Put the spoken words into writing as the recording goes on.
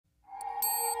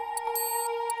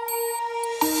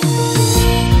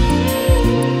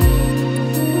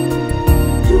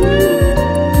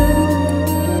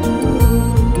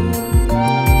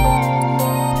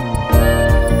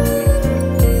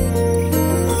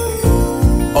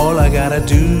gotta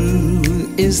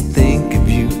do is think of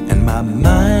you, and my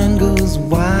mind goes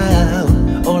wild.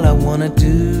 All I wanna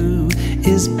do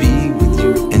is be with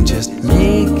you and just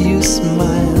make you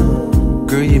smile.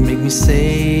 Girl, you make me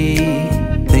say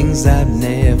things I've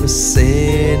never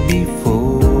said before.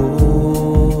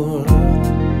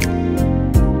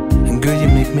 And girl, you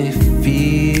make me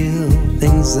feel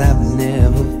things I've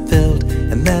never felt,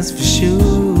 and that's for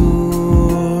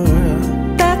sure.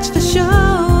 That's for sure.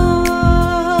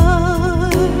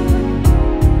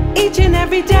 Each and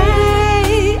every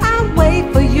day I wait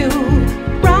for you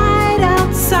right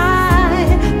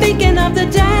outside, thinking of the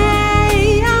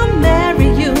day I'll marry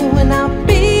you and I'll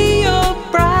be your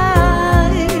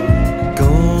bride.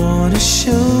 Gonna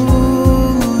show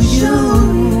you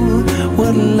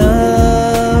what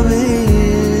love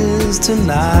is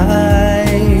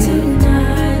tonight.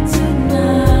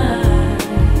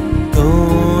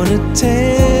 Gonna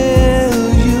tell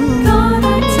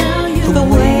you the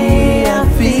way I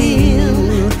feel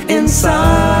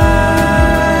inside,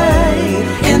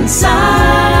 inside.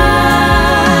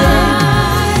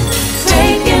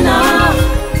 Taking off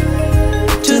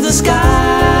to the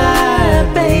sky,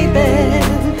 baby,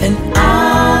 and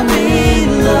I'm in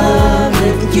love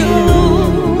with you.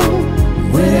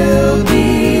 We'll be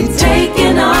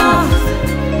taking off,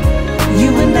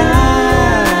 you and I,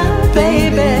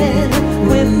 baby,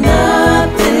 with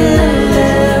nothing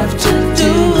left to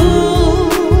do.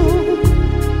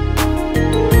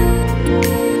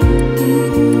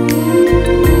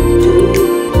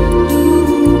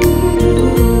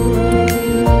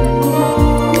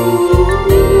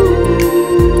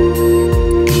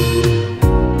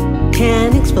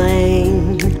 Can't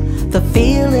explain the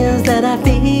feelings that I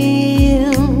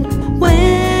feel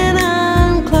when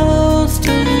I'm close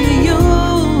to you.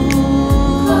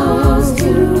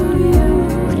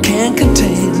 I can't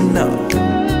contain, no,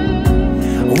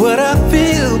 what I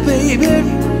feel, baby,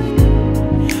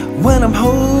 when I'm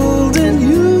holding